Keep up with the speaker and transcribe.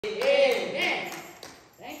Amen.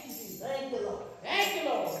 Thank you, Jesus. Thank you, Lord. Thank you,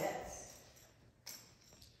 Lord.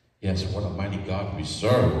 Yes, what a mighty God we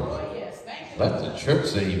serve. Oh, yes. Thank you. Let the church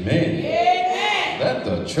say amen. Amen. Let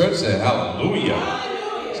the church say hallelujah.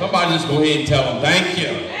 Hallelujah. Somebody just go ahead and tell him thank you.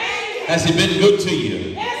 Thank you. Has he been good to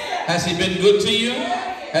you? Yes, Has he been good to you?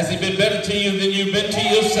 Has he been better to you than you've been to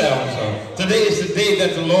yourselves? Today is the day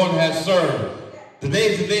that the Lord has served.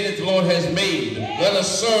 Today is the day that the Lord has made. Let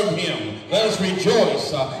us serve him. Let us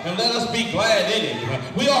rejoice and let us be glad in it.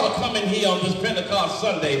 We ought to come in here on this Pentecost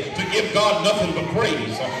Sunday to give God nothing but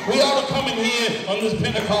praise. We ought to come in here on this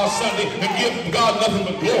Pentecost Sunday and give God nothing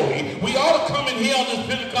but glory. We ought to come in here on this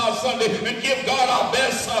Pentecost Sunday and give God our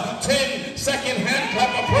best 10-second hand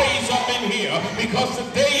clap of praise up in here, because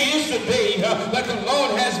today is the day that the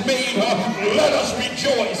Lord has made. Let us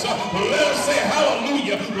rejoice. Let us say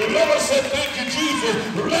hallelujah. Let us say thank you, Jesus.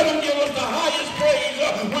 Let him give us the highest praise,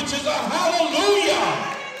 which is a hallelujah. Hallelujah.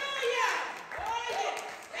 Oh, yes.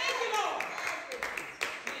 Thank you, Lord.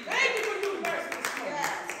 Thank you for new mercy this morning.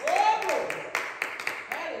 Oh, glory.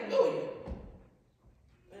 Hallelujah.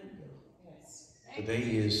 Thank you. Yes. Thank Today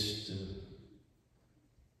is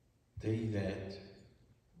the day that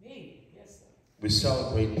yes, sir. we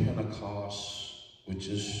celebrate Pentecost, which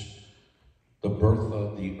is the birth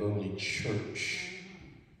of the early church.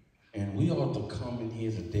 And we ought to come in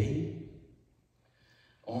here today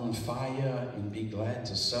on fire and be glad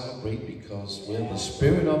to celebrate, because where the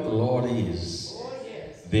Spirit of the Lord is,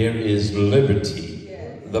 there is liberty.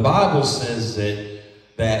 The Bible says that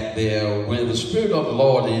where the Spirit of the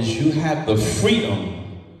Lord is, you have the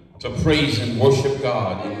freedom to praise and worship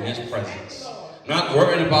God in his presence. Not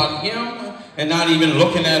worrying about him and not even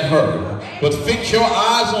looking at her, but fix your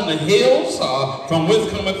eyes on the hills from which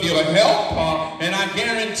cometh your help, and I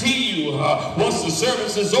guarantee you, once the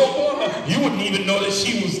service is over, you wouldn't even know that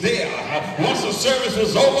she was there. Once the service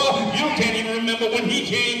is over, you can't even remember when he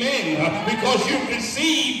came in, because you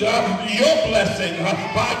received your blessing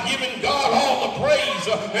by giving God all the praise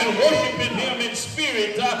and worshiping him in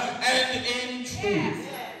spirit and in truth.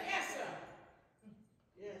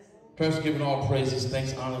 First, giving all praises,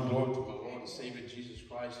 thanks, honor, and glory to my Lord and Savior Jesus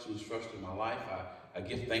Christ, who is first in my life. I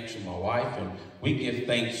give thanks to my wife, and we give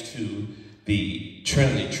thanks to the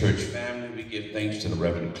Trinity Church family. We give thanks to the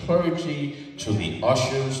reverend clergy, to the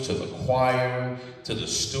ushers, to the choir, to the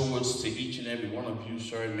stewards, to each and every one of you,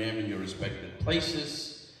 sir and ma'am, in your respective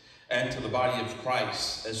places, and to the body of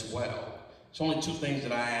Christ as well. It's only two things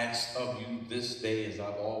that I ask of you this day, as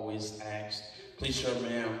I've always asked. Please, sir,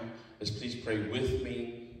 ma'am, please pray with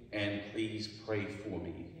me. And please pray for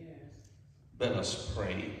me. Yes. Let us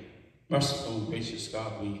pray. Merciful and gracious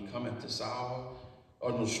God, we come at this hour,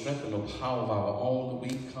 or no strength and no power of our own. We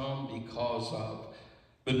come because of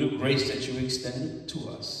the new grace that you extended to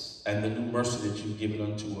us and the new mercy that you've given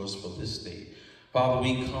unto us for this day. Father,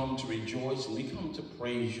 we come to rejoice and we come to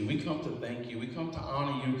praise you. We come to thank you. We come to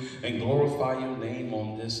honor you and glorify your name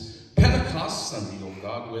on this Pentecost Sunday, oh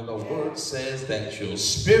God, where the word says that your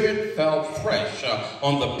spirit fell fresh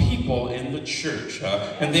on the people in the church.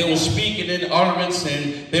 And they were speaking in utterance,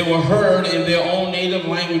 and they were heard in their own native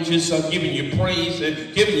languages, giving you praise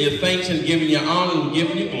and giving you thanks and giving you honor and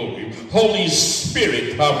giving you glory. Holy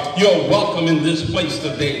Spirit, you're welcome in this place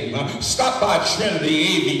today. Stop by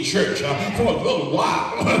Trinity AV Church for a little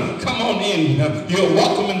while. Come on in. You're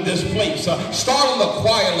welcome in this place. Start on the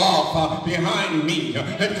choir loft behind me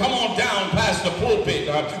and come on down past the pulpit.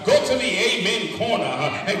 Go to the amen corner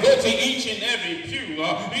and go to each and every pew,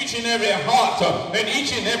 each and every heart, and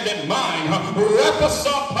each and every mind. Wrap us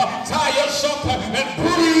up, tie us up, and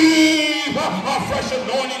breathe a fresh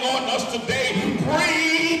anointing on us today.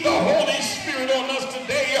 Breathe the Holy Spirit on us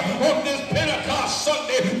today on this Pentecost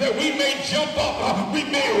Sunday, that we may jump up, we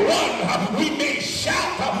may run, we may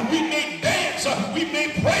shout, we may dance, we may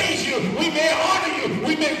praise you, we may honor you,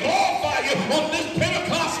 we may glorify you on this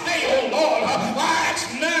Pentecost day, oh Lord. I ask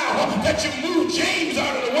now that you move James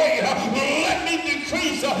out of the way. Let me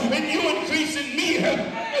decrease and you increase in me.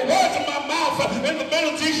 The words of my mouth and the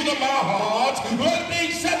meditation of my heart, let me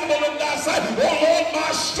acceptable in thy sight. Oh Lord, my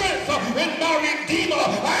strength and my redeemer.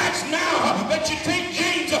 I ask now that you take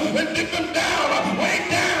James and dip him down, way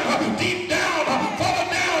down, deep down, further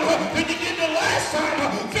down than you did the last time.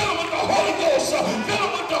 Fill him with the Holy Ghost. Fill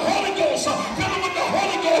him with the Holy Ghost. Fill him with the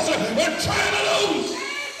Holy Ghost and turn it loose.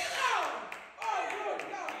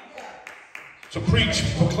 So preach,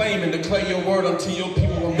 proclaim, and declare your word unto your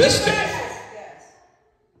people on this day. Yes.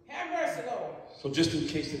 Have mercy, Lord. So just in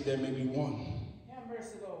case that there may be one, have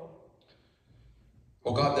mercy, Lord.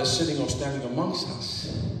 Oh God, that's sitting or standing amongst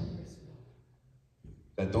us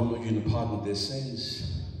that don't know you in the pardon of their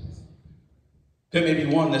sins, There may be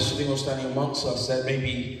one that's sitting or standing amongst us that may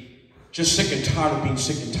be just sick and tired of being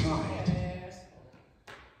sick and tired. Yes.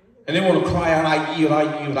 And they want to cry out, I yield,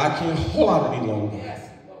 I can't hold out any longer. Yes.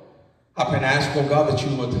 I pray and ask, oh God, that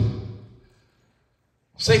you would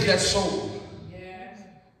save that soul. Yes.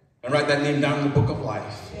 And write that name down in the book of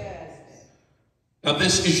life. Yes. Now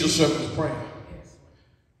this is your servant's prayer. Yes.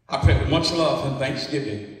 I pray with much love and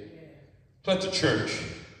thanksgiving. Yes. Let the church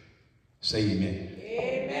say amen.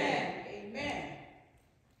 Amen. Amen.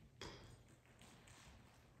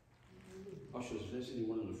 Ushers, if there's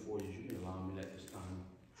anyone in the foyer, you can allow me at this time.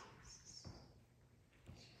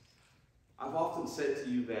 I've often said to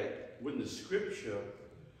you that when the scripture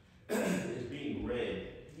is being read,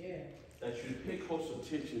 that you pay close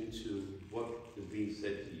attention to what is being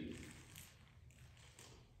said to you.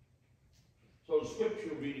 So the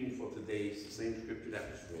scripture reading for today is the same scripture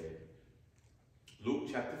that was read. Luke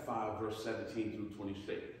chapter 5, verse 17 through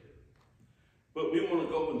 26. But we want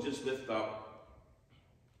to go and just lift up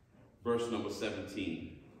verse number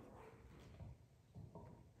 17.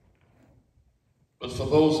 But for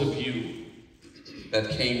those of you that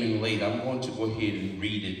came in late, I'm going to go ahead and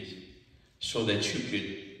read it so that you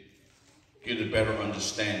could get a better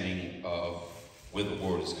understanding of where the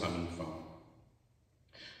word is coming from.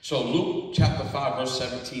 So Luke chapter 5, verse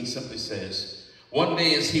 17 simply says, one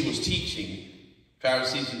day as he was teaching,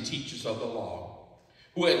 Pharisees and teachers of the law,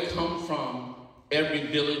 who had come from every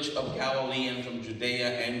village of Galilee and from Judea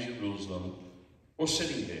and Jerusalem, were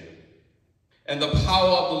sitting there. And the power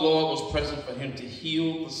of the Lord was present for him to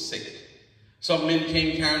heal the sick. Some men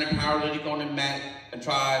came carrying a paralytic on a mat and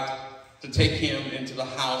tried to take him into the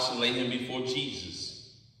house and lay him before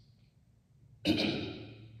Jesus.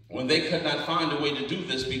 When they could not find a way to do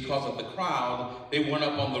this because of the crowd, they went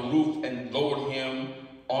up on the roof and lowered him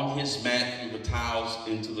on his mat through the tiles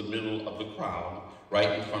into the middle of the crowd,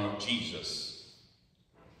 right in front of Jesus.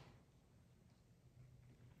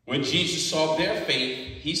 When Jesus saw their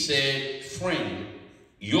faith, he said, friend,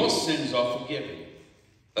 your sins are forgiven.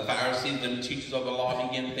 The Pharisees and the teachers of the law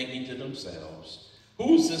began thinking to themselves,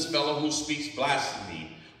 who is this fellow who speaks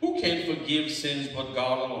blasphemy? Who can forgive sins but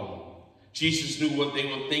God alone? Jesus knew what they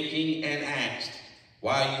were thinking and asked,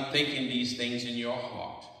 why are you thinking these things in your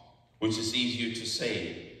heart? Which is easier to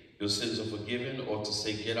say, your sins are forgiven, or to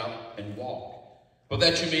say, get up and walk? But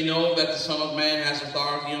that you may know that the Son of Man has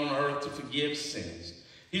authority on earth to forgive sins.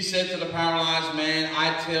 He said to the paralyzed man,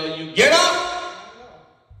 I tell you, get up!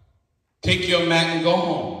 Take your mat and go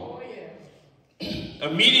home.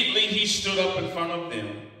 Immediately he stood up in front of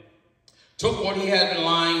them, took what he had been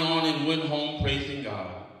lying on, and went home praising God.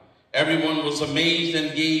 Everyone was amazed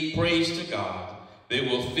and gave praise to God. They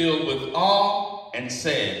were filled with awe and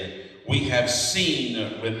said, we have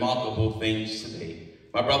seen remarkable things today.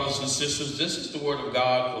 My brothers and sisters, this is the word of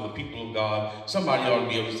God for the people of God. Somebody ought to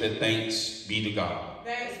be able to say, thanks be to God.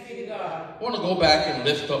 Thanks be to God. I want to go back and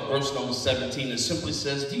lift up verse number 17. It simply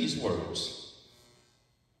says these words.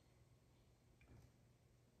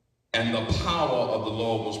 And the power of the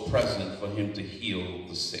Lord was present for him to heal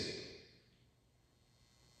the sick.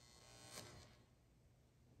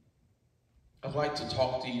 I'd like to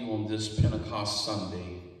talk to you on this Pentecost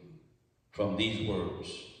Sunday from these words.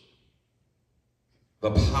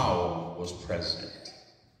 The power was present.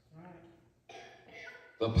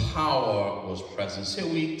 The power was present. So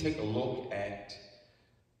we take a look at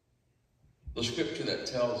the scripture that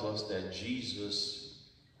tells us that Jesus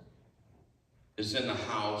is in the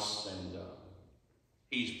house and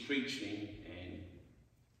he's preaching, and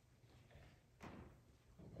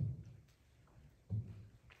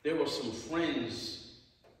there were some friends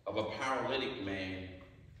of a paralytic man.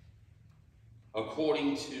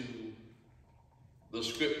 According to the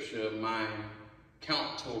scripture, my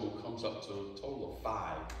count total comes up to a total of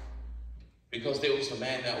 5. Because there was a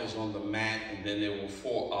man that was on the mat, and then there were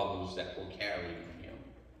 4 others that were carrying him.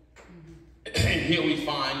 And here we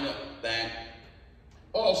find that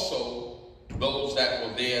also those that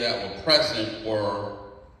were there, that were present, were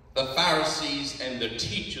the Pharisees and the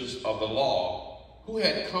teachers of the law, who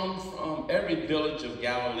had come from every village of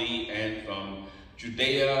Galilee and from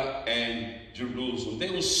Judea and Jerusalem.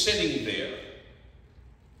 They were sitting there.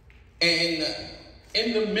 And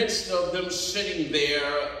in the midst of them sitting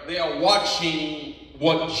there, they are watching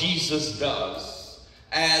what Jesus does.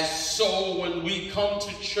 As so when we come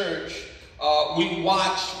to church, we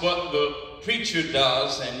watch what the preacher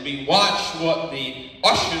does, and we watch what the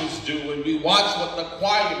ushers do, and we watch what the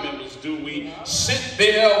choir members do. We sit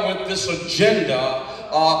there with this agenda,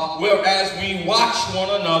 whereas we watch one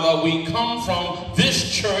another. We come from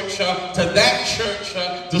this church to that church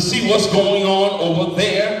to see what's going on over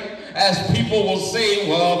there. as people will say,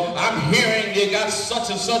 well, I'm hearing they got such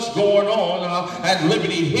and such going on at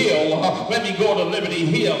Liberty Hill. Let me go to Liberty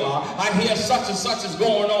Hill. I hear such and such is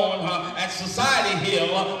going on at Society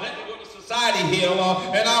Hill. Let me go to Society Hill.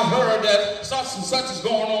 And I heard that such and such is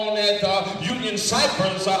going on at Union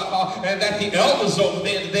Cypress, and that the elders over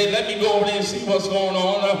there, they let me go over there and see what's going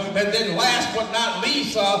on. And then last but not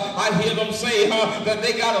least, I hear them say that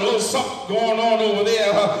they got a little something going on over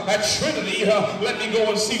there at Trinity. Let me go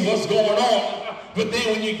and see what's going on. But then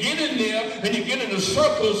when you get in there and you get in the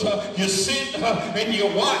circles, you sit and you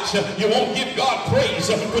watch. You won't give God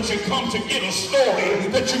praise, but you come to get a story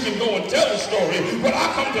that you can go and tell a story. But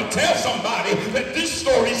I come to tell somebody that this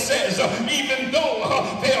story says, even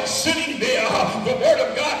though they are sitting there, the Word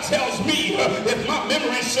of God tells me, if my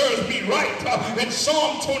memory serves me right, in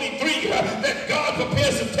Psalm 23, that God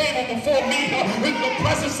prepares a table before me in the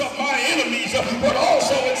presence of my enemies. But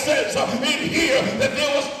also it says in here that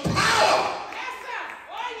there was power.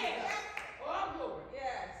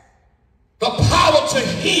 The power to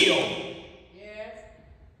heal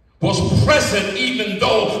was present even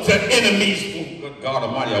though the enemies, oh, good God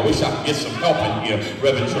Almighty, I wish I could get some help in here,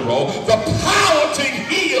 Reverend Jerome. The power to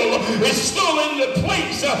heal is still in the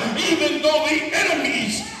place even though the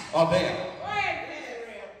enemies are there.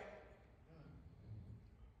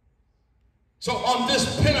 So on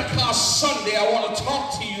this Pentecost Sunday, I want to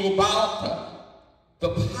talk to you about the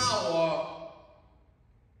power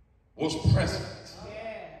was present.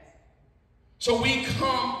 So we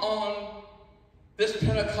come on this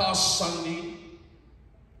Pentecost Sunday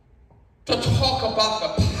to talk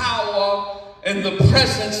about the power and the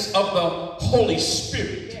presence of the Holy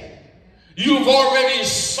Spirit. You've already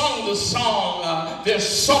sung the song, there's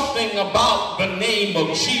something about the name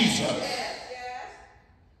of Jesus.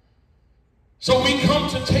 So we come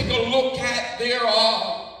to take a look at, there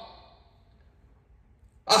are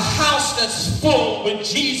a house that's full with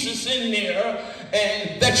Jesus in there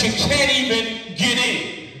and that you can't even get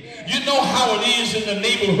in. You know how it is in the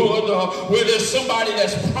neighborhood where there's somebody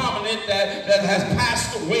that's prominent that has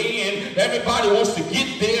passed away and everybody wants to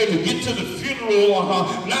get there to get to the funeral,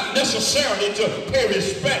 not necessarily to pay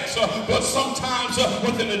respects, but sometimes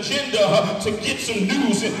with an agenda to get some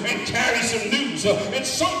news and carry some news. And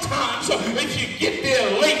sometimes if you get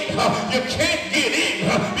there late, you can't get in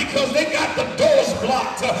because they got the doors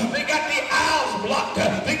blocked, they got the aisles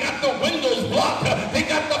blocked, they got the windows blocked, they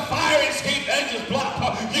got the fire escape edges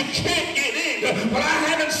blocked. You can't get in, but I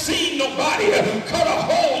haven't seen nobody cut a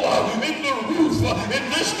hole in the roof in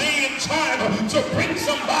this day and time to bring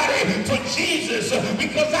somebody to Jesus,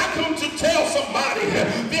 because I come to tell somebody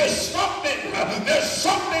there's something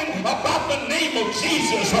about the name of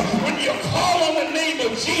Jesus. When you call on the name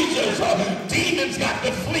of Jesus, demons got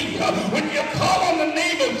to flee. When you call on the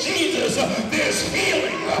name of Jesus, there's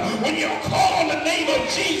healing. When you call on the name of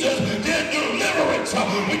Jesus, there's deliverance.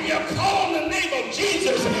 When you call on the name of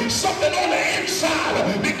Jesus, something on the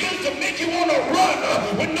inside begins to make you want to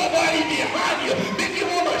run when nobody behind you, make you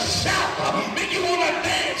want to shout, make you want to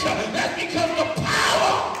dance. That's because the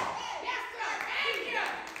power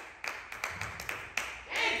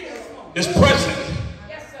is present.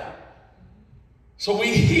 Yes, sir. So we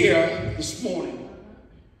hear this morning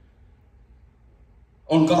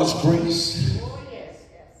on God's grace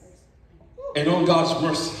and on God's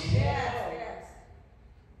mercy.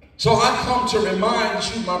 So I come to remind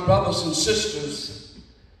you, my brothers and sisters,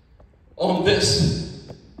 on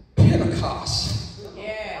this Pentecost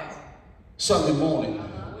Sunday morning.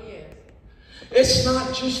 It's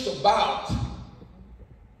not just about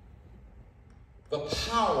the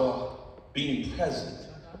power being present,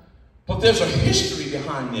 but there's a history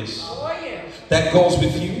behind this that goes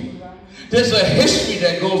with you. There's a history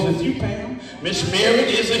that goes with you, Pam. Miss Mary,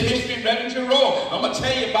 there's a history, Reverend Jerome. I'm going to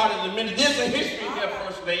tell you about it in a minute. There's a history here,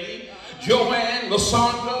 First Lady. Joanne,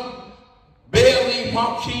 Lysandra, Bailey,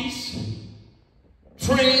 Marquise,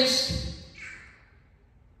 Frizz,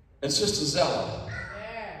 and Sister Zella.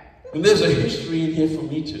 And there's a history in here for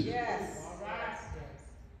me too.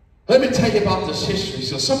 Let me tell you about this history.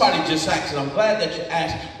 So somebody just asked, and I'm glad that you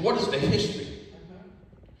asked, what is the history?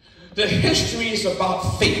 The history is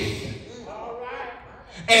about faith.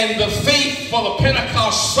 And the faith for the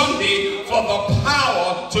Pentecost Sunday, for the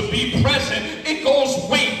power to be present, it goes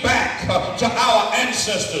way back to our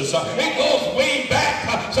ancestors. It goes way back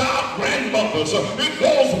to our grandmothers. It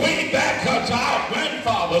goes way back to our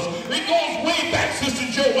grandfathers. It goes way back, Sister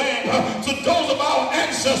Joanne, to those of our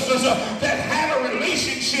ancestors that had a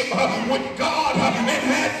relationship with God and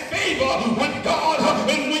had favor with God.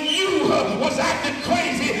 And when you was acting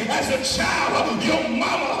crazy as a child, your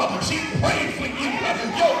mama, she prayed for you.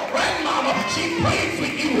 Your grandmama, She prayed for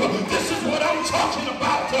you. This is what I'm talking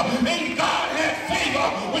about. And God had favor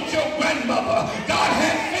with your grandmother. God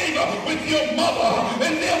had favor with your mother.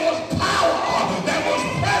 And there was power that was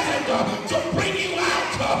present to bring you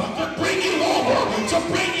out, to bring you over, to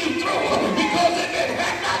bring you through. Because if it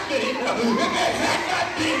had not been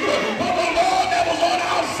for the Lord that was on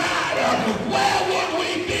our side, where would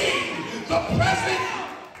we be? The present.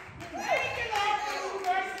 Thank you, Lord, for your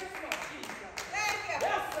mercy. Thank you.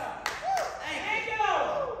 Yes, sir. Thank you,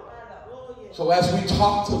 Lord. So as we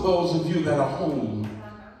talk to those of you that are home,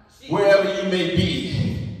 wherever you may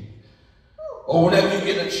be, or whenever you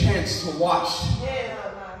get a chance to watch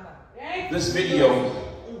this video,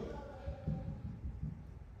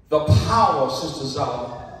 the power, Sister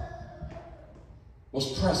Zala,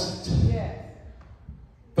 was present.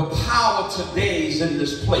 The power today is in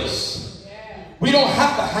this place. We don't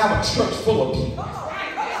have to have a church full of people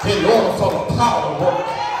in order for the power to work.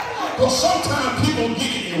 Because sometimes people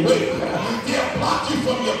get in your way. They'll block you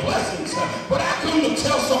from your blessings. But I come to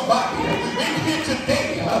tell somebody in here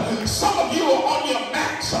today, some of you are on your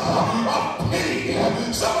max of pity.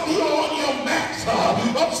 Some of you are on your max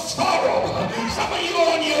of sorrow. Some of you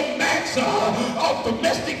are on your max of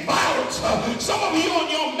domestic violence. Some of you are on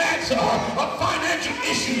your max of financial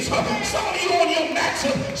issues. Some of you are on your max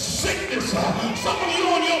of sickness. Some of you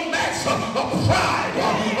are on your max of pride,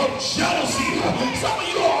 of jealousy. Some of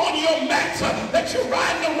you are on your max that you're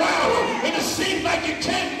riding around and it seems like you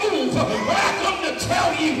can't move. But I come to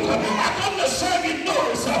tell you, I come to serve you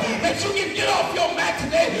notice that you can get off your mat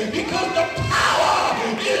today because the power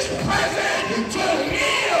is present to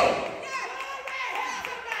heal.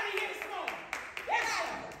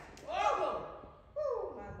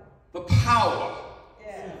 The power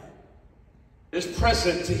is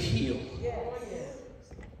present to heal.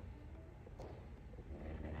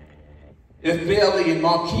 If Bailey and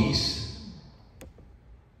Marquise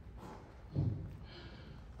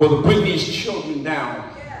were to bring these children down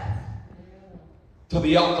to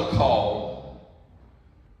the altar call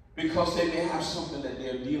because they may have something that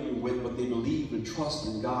they're dealing with, but they believe and trust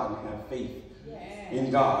in God and have faith in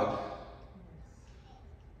God,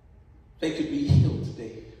 they could be healed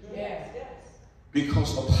today.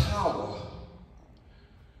 Because the power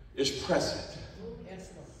is present.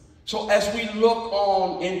 So as we look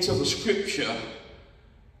on into the scripture,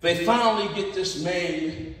 they finally get this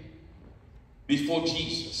man before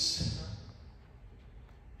Jesus.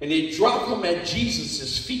 And they drop him at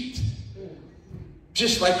Jesus' feet.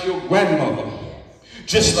 Just like your grandmother.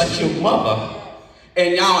 Just like your mother.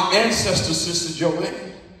 And our ancestors, Sister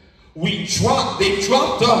Joanne. They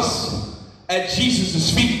dropped us at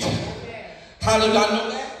Jesus' feet. How did I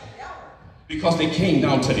know that? Because they came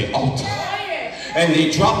down to the altar. And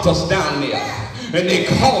they dropped us down there. And they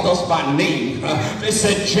called us by name. They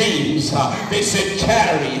said James. They said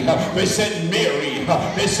Carrie. They said Mary.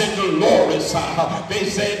 They said Dolores. They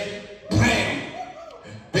said Pam.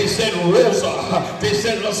 They said Rosa. They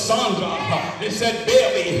said Lysandra. They said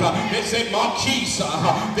Bailey. They said Marquise.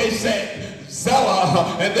 They said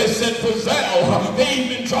Zella, and they said Frizzell. They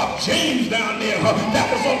even dropped James down there.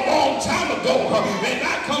 That was a long time ago. And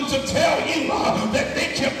I come to tell you that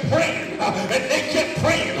they kept praying. And they kept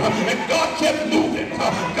praying. And God kept moving.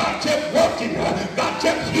 God kept working. God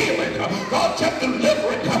kept healing. God kept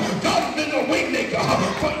delivering. God's been a way maker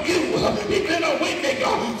for you. He's been a way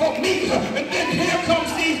maker for me. And then here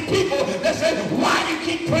comes these people that say, why you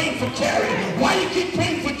keep praying for Carrie? Why you keep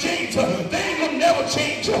praying for James? They ain't gonna never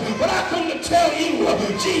change. But I come to tell you,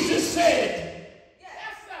 Jesus said,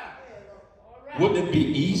 wouldn't it be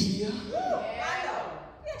easier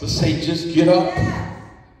to say, just get up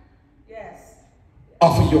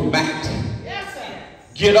off of your mat?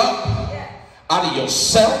 Get up out of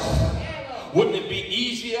yourself? Wouldn't it be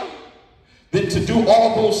easier than to do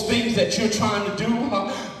all those things that you're trying to do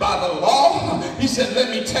by the law? He said, let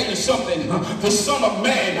me tell you something. The Son of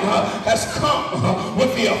Man has come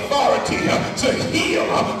with the authority to heal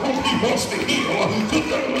whom he wants to heal, to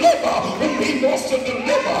deliver whom he wants to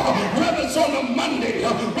deliver. Whether it's on a Monday,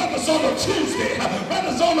 whether it's on a Tuesday, whether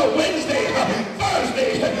it's on a Wednesday,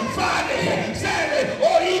 Thursday, Friday, Saturday,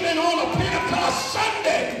 or even on a Pentecost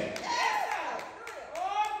Sunday.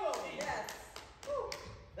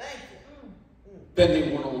 Then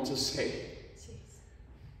they went on to say,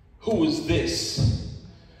 who is this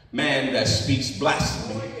man that speaks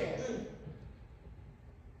blasphemy?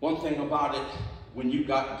 One thing about it, when you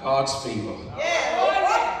got God's favor,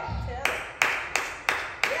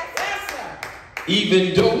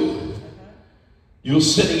 even though you're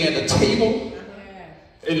sitting at a table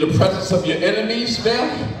in the presence of your enemies,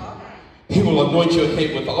 he will anoint your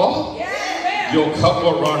head with oil. Your cup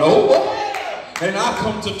will run over. And I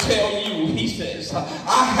come to tell you, he says,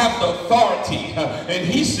 I have the authority. And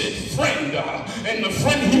he said, friend. And the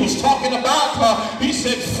friend he was talking about, he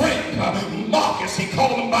said, friend. Marcus, he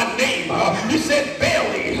called him by name. He said,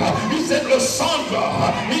 Bailey. He said,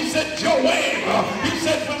 Lysandra. He said, Joanne. He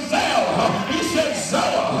said, Giselle. He said,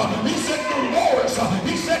 Zella. He said, Dolores.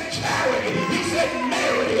 He said, Carrie. He said,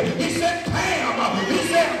 Mary. He said, Pam. He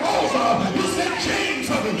said, Rosa. He said, James.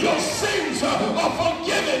 Your sins are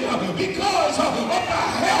forgiven because of the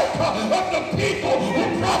help of the people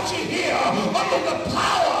who brought you here under the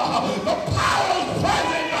power is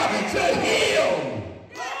present to heal.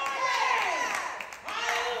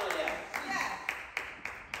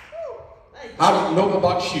 I don't know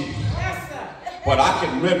about you, but I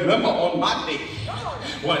can remember on my day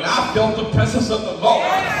when I felt the presence of the Lord.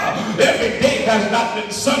 Every day has not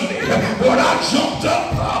been Sunday, but I jumped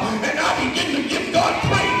up and I began to give God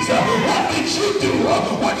praise. What did you do?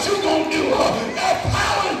 What you gonna do? That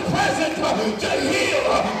power is present to heal.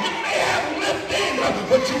 You may have lived in,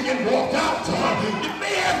 but you can walk out. You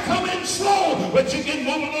may have come in slow, but you can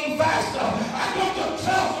move a little faster. I want to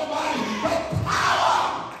tell somebody the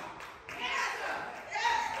power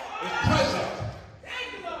is present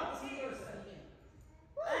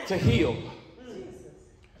to heal.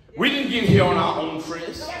 We didn't get here on our own,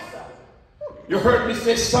 friends. You heard me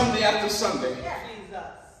say Sunday after Sunday,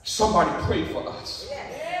 somebody prayed for us.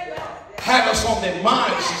 Had us on their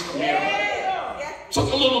minds, Sister Mary.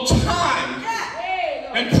 Took a little time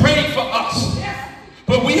and prayed for us.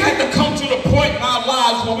 But we had to come to the point in our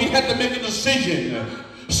lives where we had to make a decision.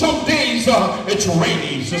 Some days it's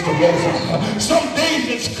rainy, Sister Rosa. Some days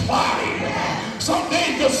it's cloudy. Some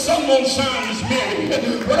days the sun won't shine, Miss Mary.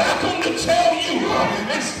 But I come to tell you,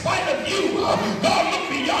 in spite of you, God looked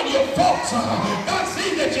beyond your faults. God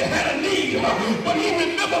seen that you had a need, but he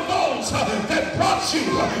remembered those that brought you.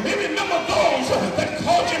 He remembered those that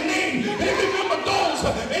called your name. He remembered those,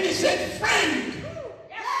 and he said, friend.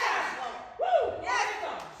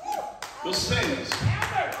 The sins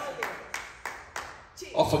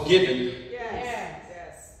are forgiven.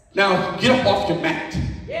 Now get up off your mat.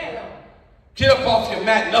 Get up off your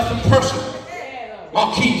mat, nothing personal.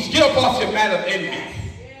 Marquise, get up off your mat of envy.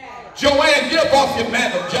 Joanne, get up off your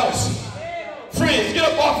mat of jealousy. Friends, get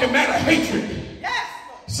up off your mat of hatred.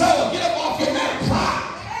 Sarah, get up off your mat of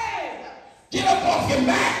pride. Get up off your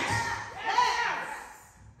mat.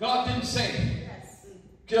 God didn't say,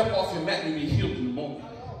 get up off your mat and be healed in the moment.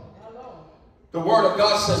 The word of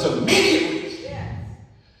God says immediately.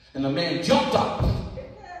 And the man jumped up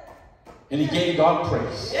and he gave God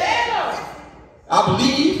praise. I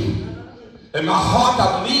believe in my heart,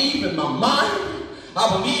 I believe in my mind,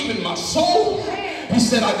 I believe in my soul. He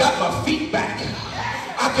said, I got my feet back.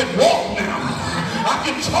 I can walk now. I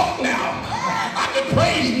can talk now. I can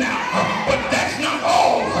praise now. But that's not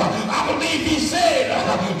all. I believe he said,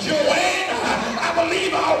 Joanne, I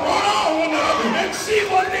believe I'll run on and see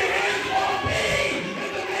what the end's going to be.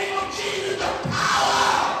 In the name of Jesus, the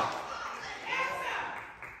power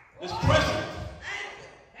is present.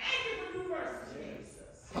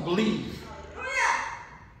 I believe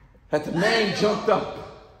that the man jumped up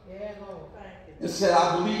and said,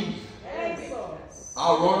 I believe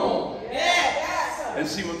I'll run on and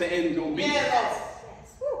see what the end is going to be.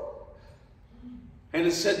 And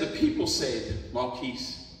it said, the people said,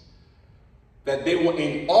 Marquise, that they were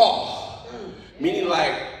in awe, meaning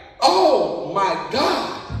like, oh my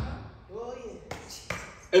God.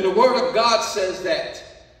 And the word of God says that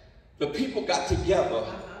the people got together.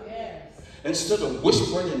 Instead of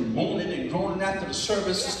whispering and moaning and groaning after the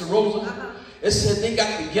service, Sister Rosa, it said they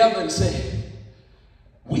got together and said,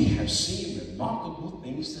 we have seen remarkable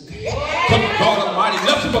things today. Good God Almighty,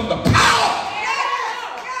 nothing but the power.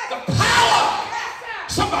 The power.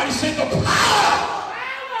 Somebody said the power.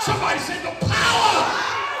 Somebody said the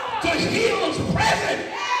power to heal is present.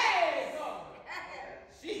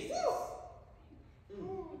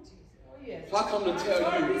 If I come to tell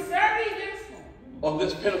you on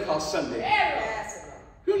this Pentecost Sunday,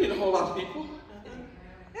 you don't need a whole lot of people.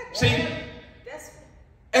 See,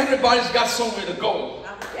 everybody's got somewhere to go.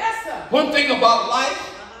 One thing about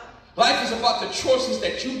life is about the choices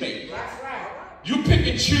that you make. You pick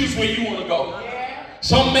and choose where you want to go.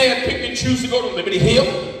 Some may have picked and choose to go to Liberty Hill.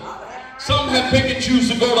 Some have picked and choose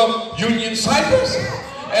to go to Union Cypress.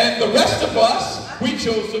 And the rest of us, we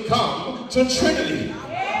chose to come to Trinity.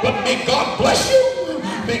 But may God bless you.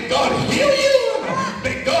 May God heal you.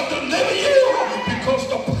 May God deliver you, because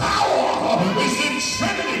the power is in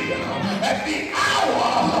Trinity. At the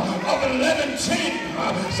hour of 11:10,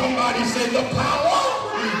 somebody said the power,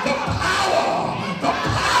 the power, the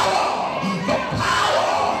power, the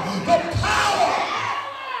power, the power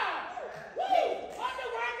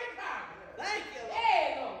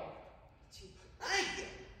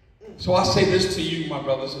So I say this to you, my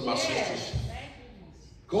brothers and my sisters.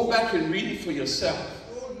 Go back and read it for yourself.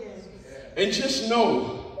 And just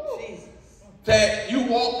know that you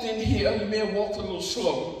walked in here, you may have walked a little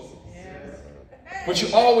slow, but you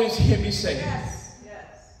always hear me say,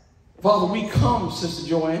 Father, we come, Sister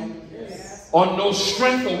Joanne, on no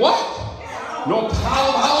strength of what? No power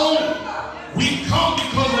of our own. We come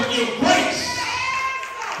because of your grace,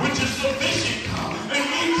 which is sufficient. And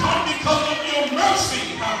we come because of your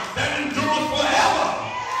mercy that endures forever.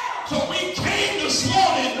 So we came this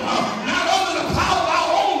morning not under the power of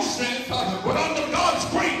our own strength, but under God's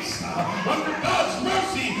grace, under God's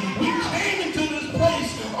mercy. We came into this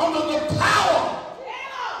place under the power,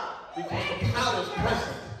 because the power is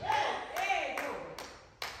present.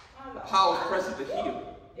 The power is present to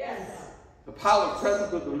heal. The power is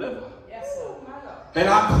present to deliver. And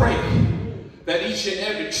I pray that each and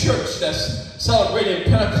every church that's celebrating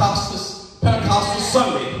Pentecostal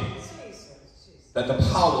Sunday, that the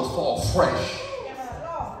power will fall fresh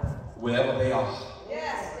wherever they are.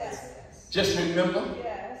 Just remember,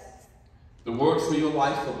 the word for your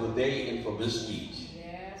life for the day and for this week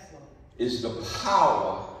is the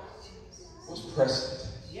power was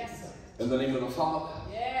present. In the name of the Father,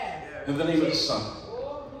 in the name of the Son,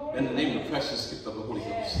 in the name of the precious gift of the Holy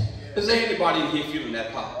Ghost. Is there anybody in here feeling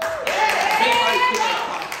that power? Anybody feeling that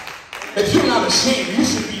power? If you're not ashamed, you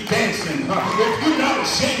should be dancing. If you're not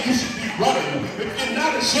ashamed, you should be running. If you're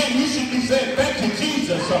not ashamed, you should be saying, thank you,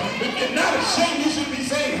 Jesus. If you're not ashamed, you should be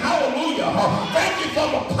saying, hallelujah. Thank you for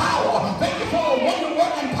the power. Thank you for the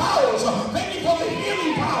wonder-working powers. Thank you for the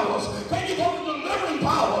healing powers. Thank you for the delivering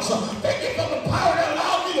powers. Thank you for the power that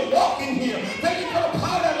allowed me to walk in here. Thank you for the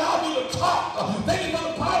power that allowed me to talk. Thank you for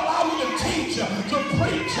the power that allowed me to teach, to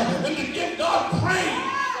preach, and to give God praise.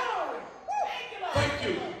 Thank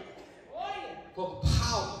you for the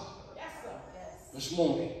power this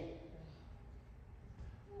morning.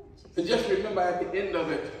 And just remember, at the end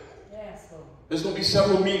of it, there's going to be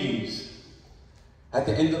several meetings at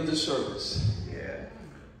the end of the service.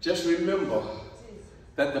 Just remember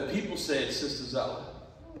that the people said, Sister Zella,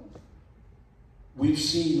 we've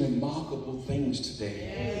seen remarkable things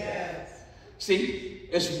today. See,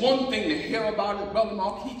 it's one thing to hear about it, Brother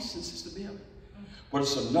Marquise and Sister Bill, but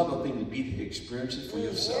it's another thing to be there, experience it for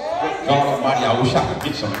yourself. God Almighty, I wish I could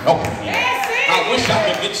get some help in here. I wish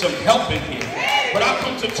I could get some help in here. But I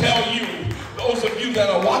come to tell you, those of you that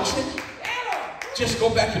are watching, just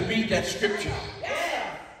go back and read that scripture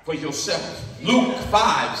for yourself. Luke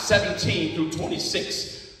 5:17 through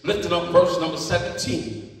 26, lifting up verse number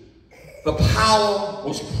 17. The power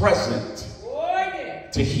was present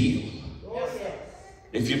to heal.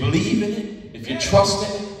 If you believe in it, if you trust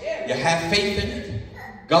in it, you have faith in it,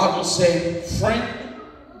 God will say, friend,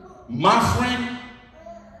 my friend,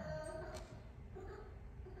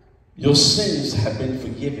 your sins have been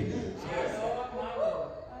forgiven.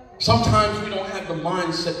 Sometimes we don't have the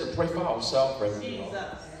mindset to pray for ourselves, Brother.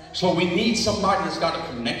 So we need somebody that's got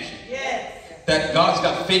a connection. That God's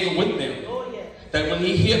got favor with them. That when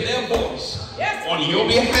he hears their voice on your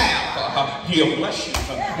behalf, he'll bless you.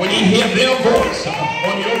 When he hears their voice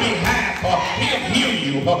on your behalf, he'll heal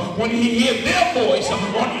you. When he hears their voice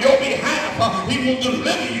on your behalf, he will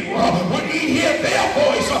deliver you. When he hears their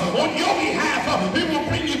voice on your behalf, he will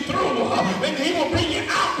bring you through. And he will bring you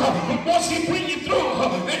out. But once he brings you through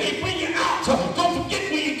and he bring you out, don't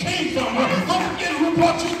forget where you came from. Don't forget who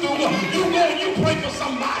brought you through. You go and you pray for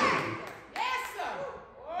somebody.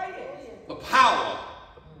 The power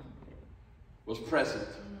was present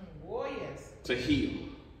to heal.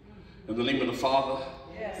 In the name of the Father,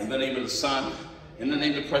 in the name of the Son, in the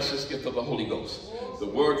name of the precious gift of the Holy Ghost. The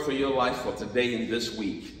word for your life for today and this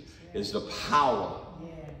week is the power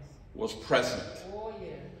was present.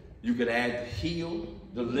 You could add heal,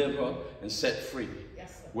 deliver, and set free.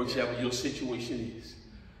 Whichever your situation is.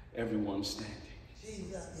 Everyone standing.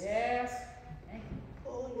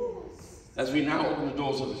 As we now open the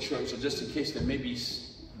doors of the church, so just in case there may be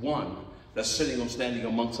one that's sitting or standing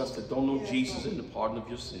amongst us that don't know Jesus and the pardon of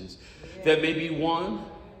your sins. There may be one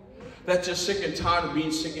that's just sick and tired of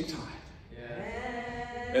being sick and tired.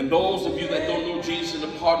 And those of you that don't know Jesus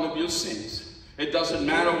and the pardon of your sins, it doesn't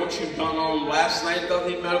matter what you've done on last night. It doesn't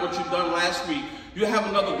even matter what you've done last week. You have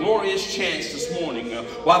another glorious chance this morning.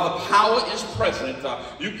 While the power is present,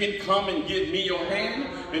 you can come and give me your hand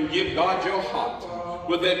and give God your heart.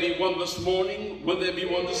 Will there be one this morning? Will there be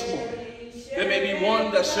one this morning? There may be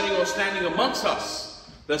one that's sitting or standing amongst us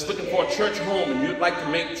that's looking for a church home and you'd like to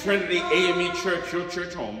make Trinity AME Church your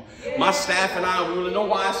church home. My staff and I, we will no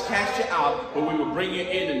wise cast you out, but we will bring you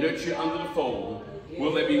in and nurture you under the fold.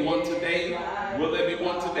 Will there be one today? Will there be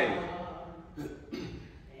one today?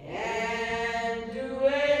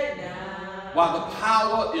 while the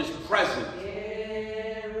power is present,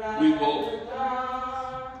 we will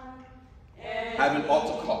have an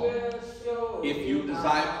altar call. If you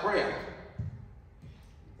desire prayer,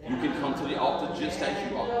 you can come to the altar just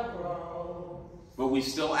as you are. But we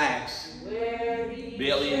still ask,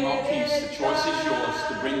 Bailey and Marquise, the choice is yours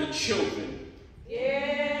to bring the children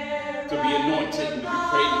to be anointed and to be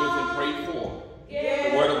prayed with and prayed for.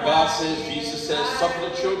 The word of God says, Jesus says, suffer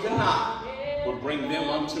the children not, but bring them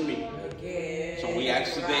unto me. So we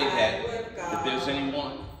ask today that if there's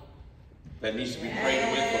anyone that needs to be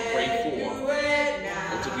prayed with or prayed for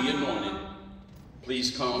or to be anointed,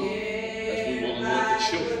 please come as we will anoint the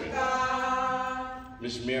children.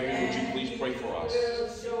 Miss Mary, would you please pray for us?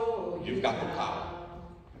 You've got the power.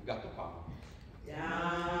 You've got the power.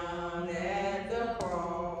 Down at the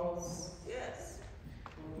cross, yes,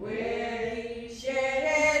 where he shed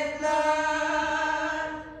his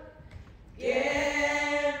blood,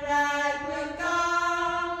 get right with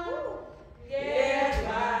God, get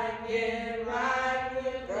right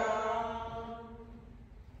with God.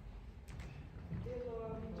 Dear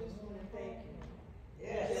Lord, we just want to thank you.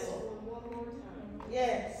 Yes. Just one more time.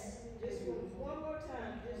 Yes. Just one more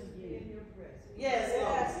time, just be in your presence. Yes,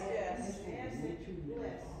 Lord. Yes. Ask that you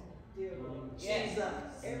bless, dear Lord. Jesus.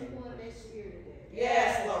 Everyone that's here today.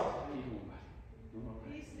 Yes, Lord.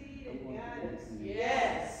 Please lead and guide us.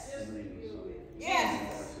 Yes. Just be with us.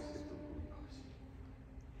 Yes.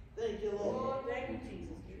 Thank you, Lord. Thank you,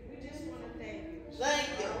 Jesus. We just want to thank you. Thank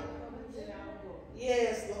you.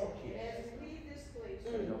 Yes, Lord. And as we leave this place, we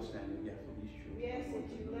ask that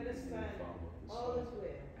you let us find all is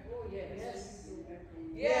well. Oh, yes.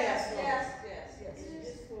 Yes.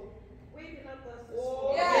 Just for waking up us this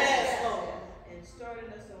morning. Yes, Lord. And starting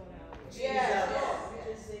us on our way. Yes, Lord. We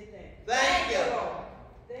just say thank you. Thank you, Lord.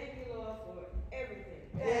 Thank you, Lord, for everything.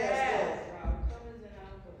 Yes, Lord. For our comings and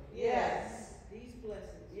our goings. Yes. These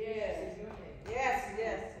blessings. Yes. In your name. Yes.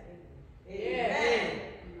 Amen.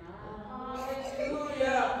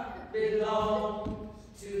 Hallelujah belongs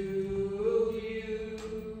to you.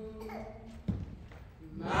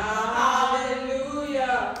 My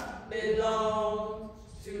hallelujah belongs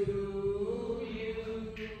to you.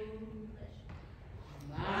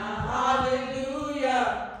 My hallelujah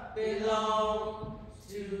belongs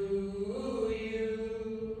to you.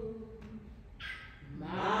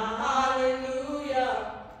 My hallelujah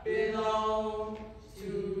belongs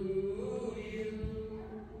to you.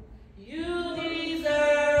 You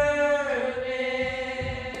deserve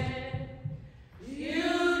it. You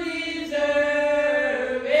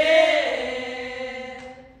deserve it.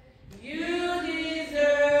 You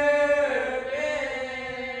deserve it.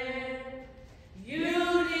 You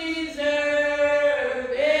deserve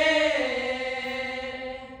it.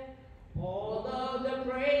 All of the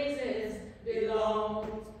praises belong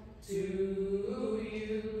to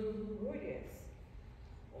you. Oh, yes.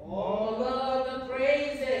 All of the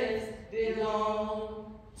praises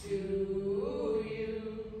belong to you.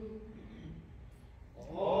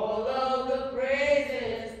 All of the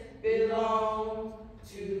praises belong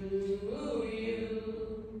to you.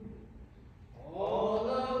 All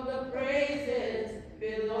of the praises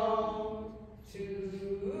belong to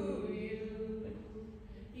you.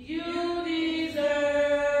 You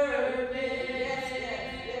deserve it.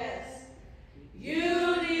 Yes.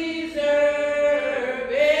 You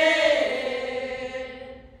deserve it.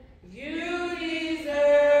 You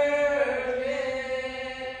deserve it.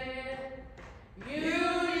 You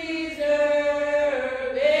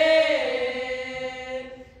deserve it.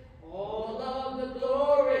 All of the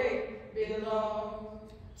glory belongs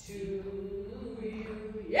to you.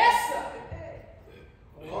 Yes, sir.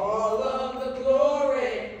 All of the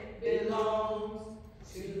glory belongs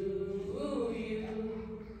to you.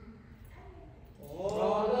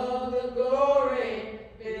 All of the glory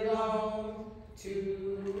belongs to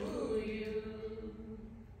you.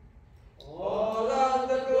 All of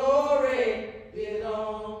the glory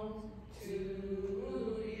belongs to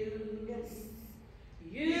you. Yes.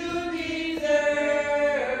 You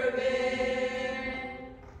deserve it.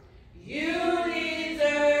 You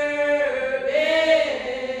deserve it.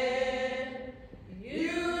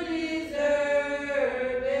 You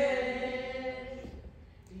deserve it.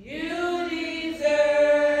 You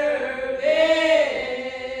deserve it.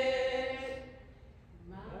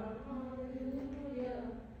 My hallelujah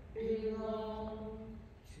belongs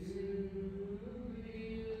to you.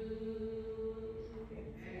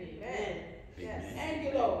 Amen. Yes. Thank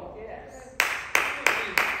you, Lord. Yes.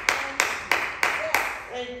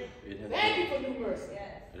 Thank you. Thank you for new mercy.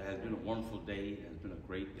 Yes. It has been a wonderful day. It has been a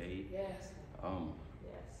great day. Yes. I'm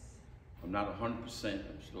not 100%.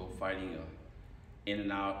 I'm still fighting in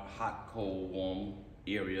and out, hot, cold, warm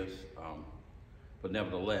areas. But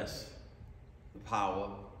nevertheless, the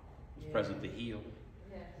power was present to heal.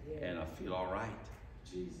 And I feel all right.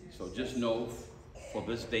 So just know for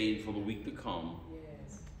this day and for the week to come,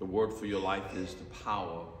 the word for your life is the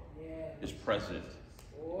power is present.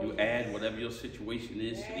 You add whatever your situation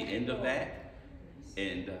is to the end of that,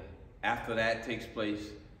 and after that takes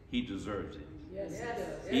place, he deserves it. Yes, he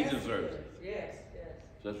does. He deserves it. Yes.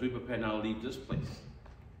 So as we prepare now to leave this place,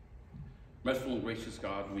 merciful and gracious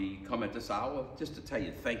God, we come at this hour just to tell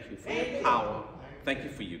you thank you for your power, thank you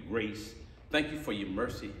for your grace, thank you for your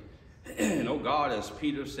mercy. And oh God, as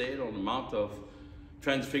Peter said on the Mount of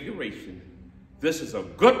Transfiguration, this is a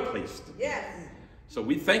good place to be. Yes. So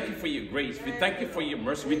we thank you for your grace. We thank you for your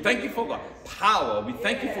mercy. We thank you for the power. We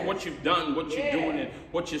thank you for what you've done, what you're doing, and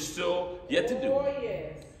what you're still yet to do.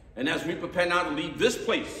 And as we prepare now to leave this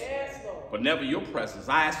place, but never your presence,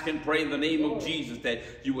 I ask and pray in the name of Jesus that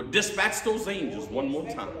you would dispatch those angels one more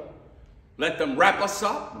time. Let them wrap us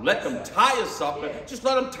up. Let them tie us up. And just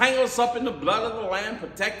let them tangle us up in the blood of the Lamb,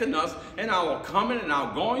 protecting us and our coming and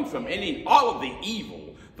our going from any all of the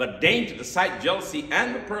evil, the danger, the sight, jealousy,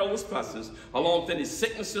 and the perilous pestilence, along with any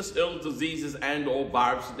sicknesses, ills, diseases, and or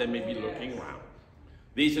viruses that may be lurking around.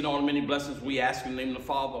 These and all the many blessings we ask in the name of the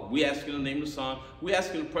Father, we ask in the name of the Son, we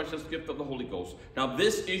ask in the precious gift of the Holy Ghost. Now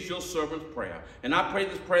this is your servant's prayer. And I pray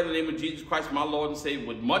this prayer in the name of Jesus Christ, my Lord and Savior,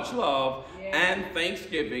 with much love and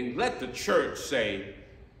thanksgiving. Let the church say,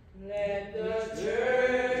 let the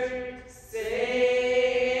church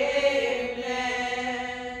say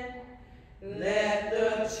amen. Let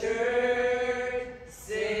the church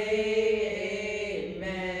say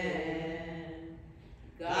amen.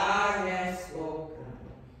 God has spoken.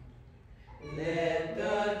 Let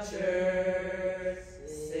the church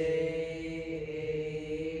say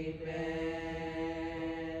amen.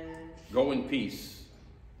 go in peace.